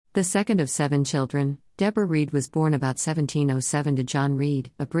The second of 7 children, Deborah Reed was born about 1707 to John Reed,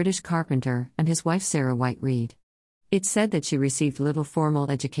 a British carpenter, and his wife Sarah White Reed. It's said that she received little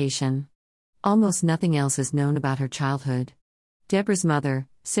formal education. Almost nothing else is known about her childhood. Deborah's mother,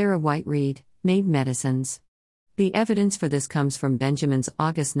 Sarah White Reed, made medicines. The evidence for this comes from Benjamin's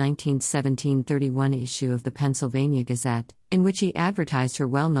August 19, 1731 issue of the Pennsylvania Gazette, in which he advertised her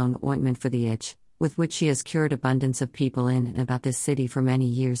well-known ointment for the itch, with which she has cured abundance of people in and about this city for many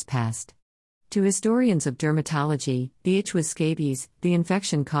years past. To historians of dermatology, the itch was scabies, the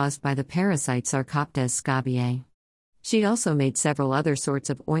infection caused by the parasite Sarcoptes scabiei. She also made several other sorts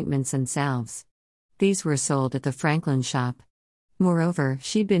of ointments and salves. These were sold at the Franklin shop. Moreover,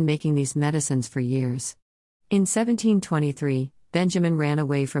 she'd been making these medicines for years. In 1723, Benjamin ran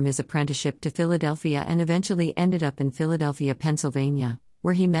away from his apprenticeship to Philadelphia and eventually ended up in Philadelphia, Pennsylvania,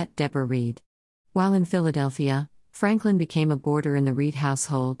 where he met Deborah Reed. While in Philadelphia, Franklin became a boarder in the Reed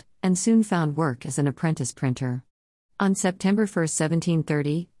household, and soon found work as an apprentice printer. On September 1,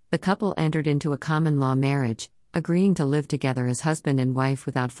 1730, the couple entered into a common-law marriage, agreeing to live together as husband and wife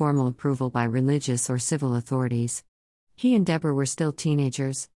without formal approval by religious or civil authorities. He and Deborah were still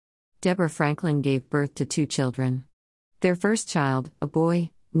teenagers. Deborah Franklin gave birth to 2 children. Their first child, a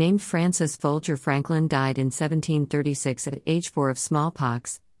boy, named Francis Folger Franklin, died in 1736 at age 4 of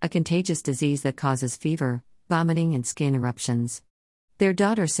smallpox, a contagious disease that causes fever, vomiting and skin eruptions. Their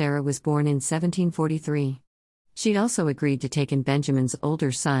daughter Sarah was born in 1743. She also agreed to take in Benjamin's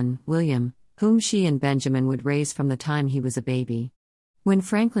older son, William, whom she and Benjamin would raise from the time he was a baby. When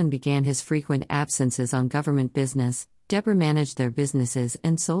Franklin began his frequent absences on government business, Deborah managed their businesses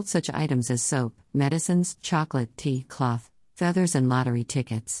and sold such items as soap, medicines, chocolate, tea, cloth, feathers, and lottery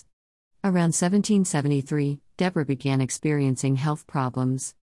tickets. Around 1773, Deborah began experiencing health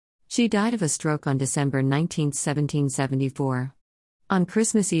problems. She died of a stroke on December 19, 1774. On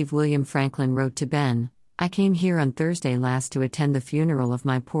Christmas Eve, William Franklin wrote to Ben, "I came here on Thursday last to attend the funeral of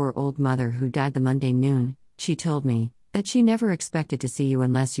my poor old mother who died the Monday noon. She told me that she never expected to see you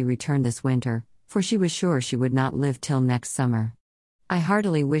unless you returned this winter, for she was sure she would not live till next summer. I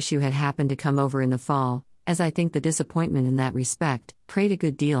heartily wish you had happened to come over in the fall, as I think the disappointment in that respect preyed a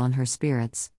good deal on her spirits."